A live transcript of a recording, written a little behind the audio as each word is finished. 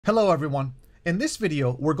Hello everyone. In this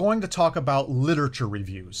video, we're going to talk about literature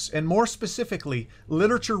reviews, and more specifically,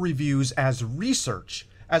 literature reviews as research,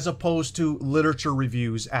 as opposed to literature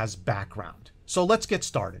reviews as background. So let's get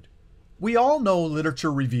started. We all know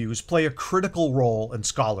literature reviews play a critical role in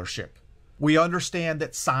scholarship. We understand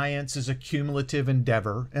that science is a cumulative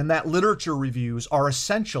endeavor, and that literature reviews are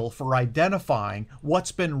essential for identifying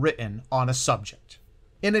what's been written on a subject.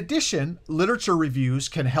 In addition, literature reviews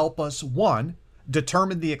can help us, 1,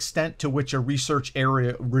 determine the extent to which a research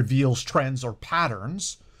area reveals trends or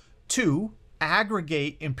patterns. 2,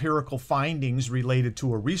 aggregate empirical findings related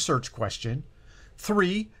to a research question.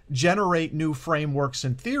 3, generate new frameworks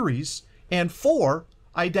and theories. And 4,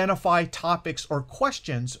 identify topics or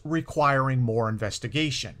questions requiring more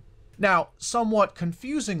investigation. Now, somewhat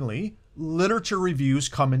confusingly, literature reviews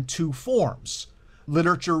come in two forms: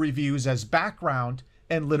 literature reviews as background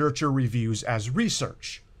and literature reviews as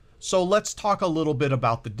research. So let's talk a little bit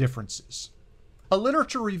about the differences. A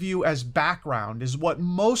literature review as background is what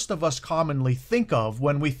most of us commonly think of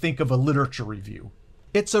when we think of a literature review.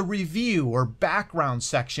 It's a review or background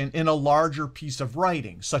section in a larger piece of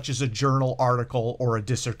writing, such as a journal article or a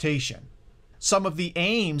dissertation. Some of the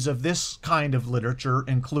aims of this kind of literature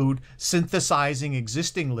include synthesizing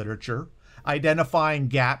existing literature, identifying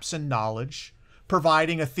gaps in knowledge,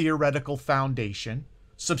 providing a theoretical foundation,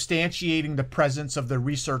 substantiating the presence of the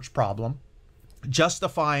research problem,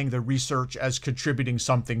 justifying the research as contributing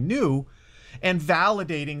something new, and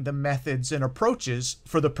validating the methods and approaches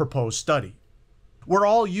for the proposed study. We're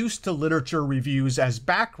all used to literature reviews as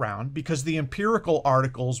background because the empirical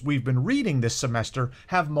articles we've been reading this semester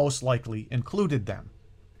have most likely included them.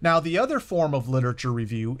 Now, the other form of literature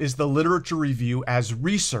review is the literature review as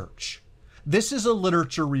research. This is a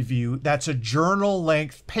literature review that's a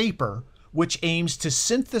journal-length paper which aims to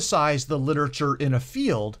synthesize the literature in a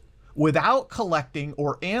field without collecting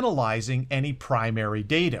or analyzing any primary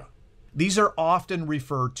data. These are often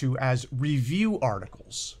referred to as review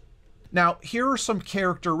articles. Now, here are some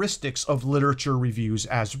characteristics of literature reviews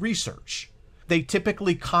as research. They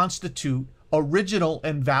typically constitute original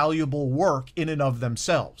and valuable work in and of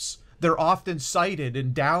themselves. They're often cited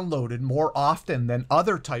and downloaded more often than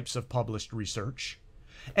other types of published research.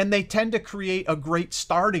 And they tend to create a great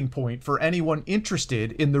starting point for anyone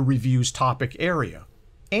interested in the review's topic area.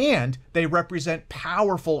 And they represent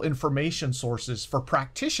powerful information sources for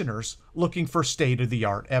practitioners looking for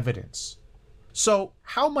state-of-the-art evidence. So,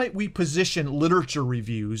 how might we position literature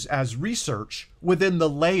reviews as research within the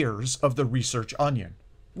layers of the research onion?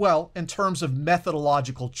 Well, in terms of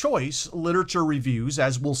methodological choice, literature reviews,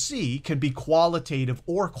 as we'll see, can be qualitative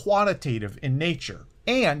or quantitative in nature,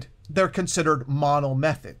 and they're considered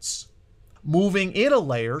monomethods. Moving in a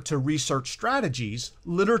layer to research strategies,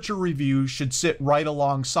 literature reviews should sit right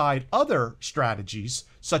alongside other strategies,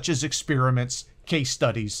 such as experiments, case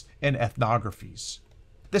studies, and ethnographies.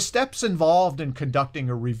 The steps involved in conducting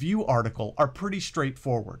a review article are pretty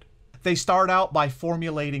straightforward. They start out by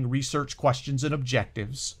formulating research questions and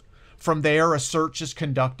objectives. From there, a search is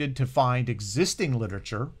conducted to find existing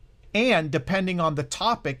literature. And depending on the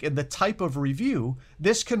topic and the type of review,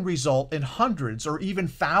 this can result in hundreds or even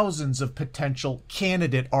thousands of potential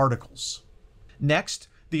candidate articles. Next,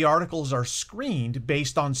 the articles are screened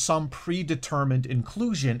based on some predetermined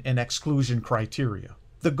inclusion and exclusion criteria.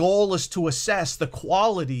 The goal is to assess the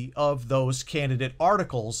quality of those candidate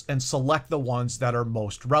articles and select the ones that are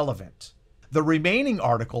most relevant. The remaining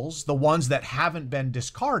articles, the ones that haven't been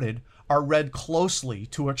discarded, are read closely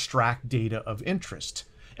to extract data of interest.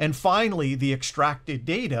 And finally, the extracted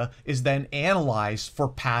data is then analyzed for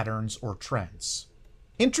patterns or trends.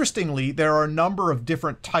 Interestingly, there are a number of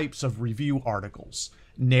different types of review articles: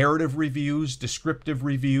 narrative reviews, descriptive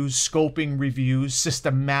reviews, scoping reviews,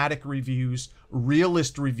 systematic reviews,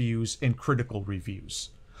 realist reviews, and critical reviews.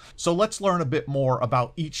 So let's learn a bit more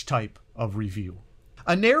about each type of review.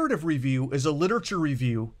 A narrative review is a literature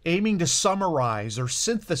review aiming to summarize or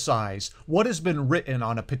synthesize what has been written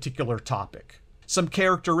on a particular topic. Some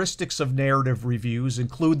characteristics of narrative reviews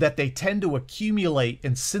include that they tend to accumulate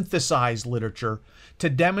and synthesize literature to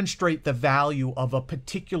demonstrate the value of a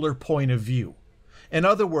particular point of view. In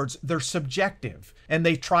other words, they're subjective, and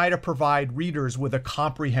they try to provide readers with a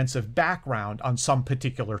comprehensive background on some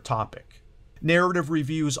particular topic. Narrative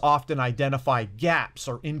reviews often identify gaps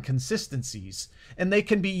or inconsistencies, and they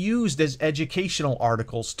can be used as educational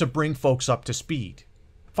articles to bring folks up to speed.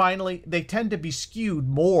 Finally, they tend to be skewed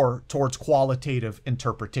more towards qualitative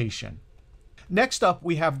interpretation. Next up,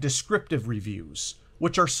 we have descriptive reviews,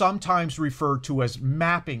 which are sometimes referred to as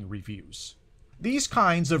mapping reviews. These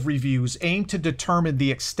kinds of reviews aim to determine the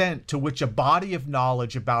extent to which a body of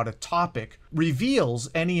knowledge about a topic reveals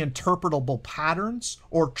any interpretable patterns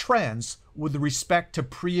or trends with respect to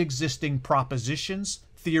pre-existing propositions,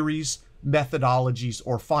 theories, methodologies,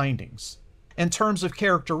 or findings. In terms of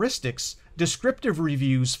characteristics, descriptive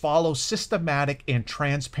reviews follow systematic and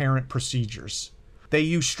transparent procedures. They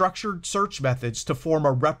use structured search methods to form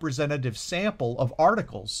a representative sample of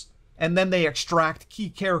articles, and then they extract key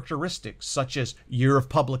characteristics such as year of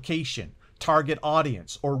publication, target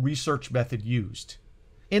audience, or research method used.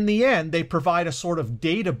 In the end, they provide a sort of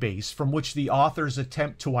database from which the authors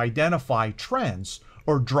attempt to identify trends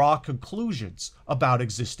or draw conclusions about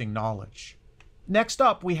existing knowledge. Next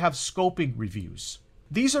up, we have scoping reviews.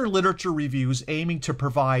 These are literature reviews aiming to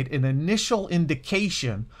provide an initial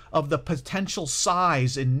indication of the potential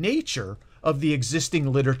size and nature of the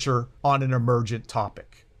existing literature on an emergent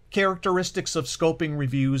topic. Characteristics of scoping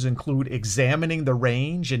reviews include examining the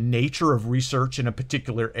range and nature of research in a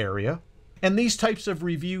particular area. And these types of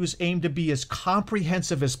reviews aim to be as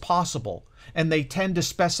comprehensive as possible, and they tend to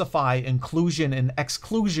specify inclusion and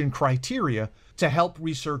exclusion criteria to help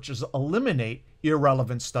researchers eliminate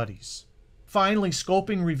irrelevant studies. Finally,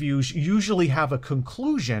 scoping reviews usually have a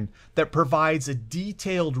conclusion that provides a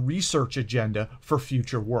detailed research agenda for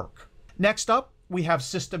future work. Next up, we have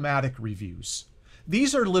systematic reviews.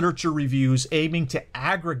 These are literature reviews aiming to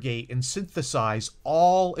aggregate and synthesize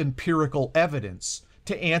all empirical evidence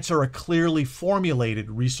to answer a clearly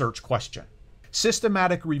formulated research question.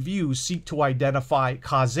 Systematic reviews seek to identify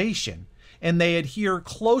causation, and they adhere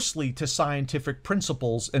closely to scientific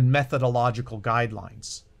principles and methodological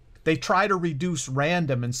guidelines. They try to reduce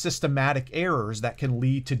random and systematic errors that can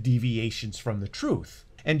lead to deviations from the truth.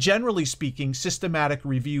 And generally speaking, systematic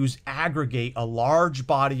reviews aggregate a large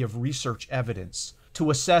body of research evidence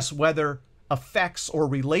to assess whether effects or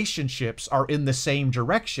relationships are in the same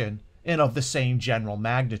direction and of the same general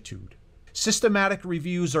magnitude. Systematic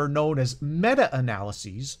reviews are known as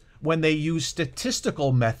meta-analyses when they use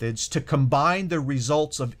statistical methods to combine the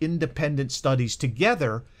results of independent studies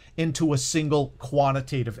together into a single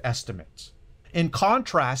quantitative estimate. In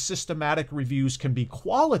contrast, systematic reviews can be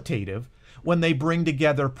qualitative when they bring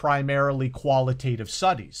together primarily qualitative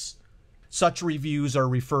studies. Such reviews are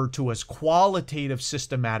referred to as qualitative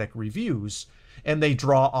systematic reviews, and they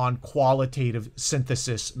draw on qualitative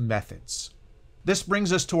synthesis methods. This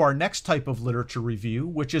brings us to our next type of literature review,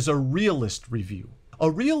 which is a realist review. A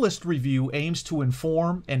realist review aims to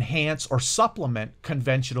inform, enhance, or supplement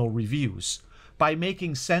conventional reviews by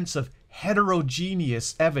making sense of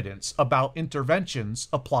heterogeneous evidence about interventions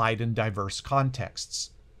applied in diverse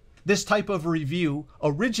contexts. This type of review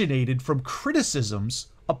originated from criticisms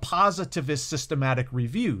of positivist systematic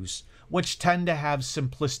reviews, which tend to have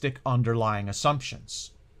simplistic underlying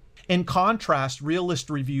assumptions. In contrast,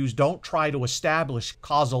 realist reviews don't try to establish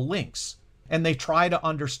causal links, and they try to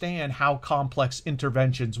understand how complex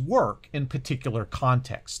interventions work in particular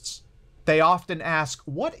contexts. They often ask,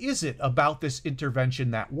 what is it about this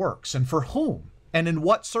intervention that works, and for whom, and in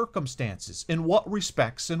what circumstances, in what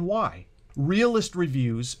respects, and why? Realist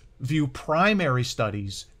reviews view primary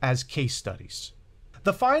studies as case studies.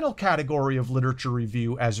 The final category of literature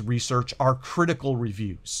review as research are critical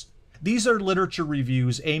reviews. These are literature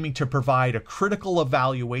reviews aiming to provide a critical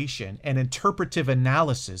evaluation and interpretive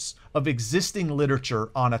analysis of existing literature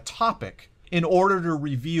on a topic in order to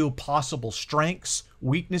review possible strengths,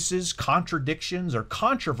 weaknesses, contradictions, or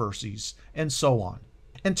controversies, and so on.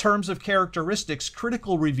 In terms of characteristics,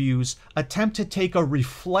 critical reviews attempt to take a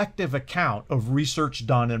reflective account of research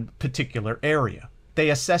done in a particular area. They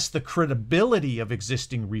assess the credibility of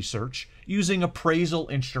existing research using appraisal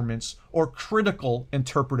instruments or critical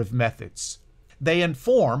interpretive methods. They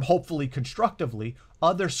inform, hopefully constructively,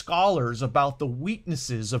 other scholars about the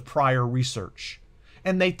weaknesses of prior research.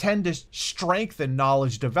 And they tend to strengthen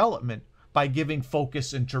knowledge development by giving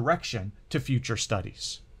focus and direction to future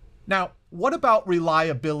studies. Now, what about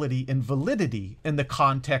reliability and validity in the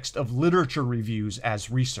context of literature reviews as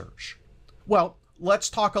research? Well, let's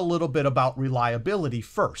talk a little bit about reliability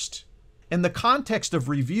first. In the context of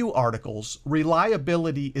review articles,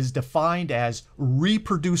 reliability is defined as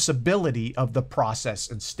reproducibility of the process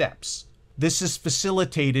and steps. This is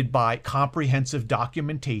facilitated by comprehensive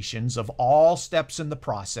documentations of all steps in the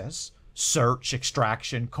process: search,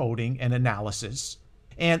 extraction, coding, and analysis.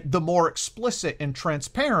 And the more explicit and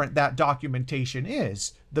transparent that documentation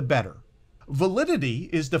is, the better. Validity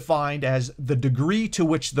is defined as the degree to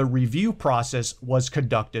which the review process was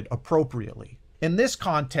conducted appropriately. In this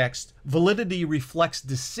context, validity reflects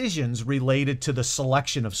decisions related to the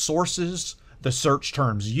selection of sources, the search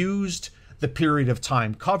terms used, the period of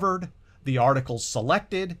time covered, the articles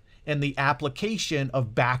selected, and the application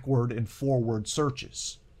of backward and forward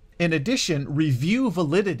searches. In addition, review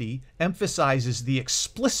validity emphasizes the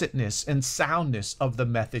explicitness and soundness of the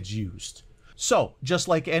methods used. So, just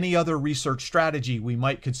like any other research strategy we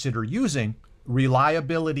might consider using,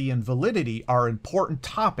 reliability and validity are important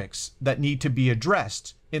topics that need to be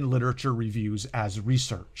addressed in literature reviews as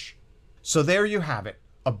research. So there you have it,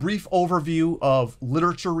 a brief overview of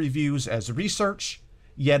literature reviews as research,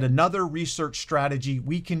 yet another research strategy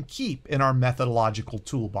we can keep in our methodological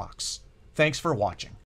toolbox. Thanks for watching.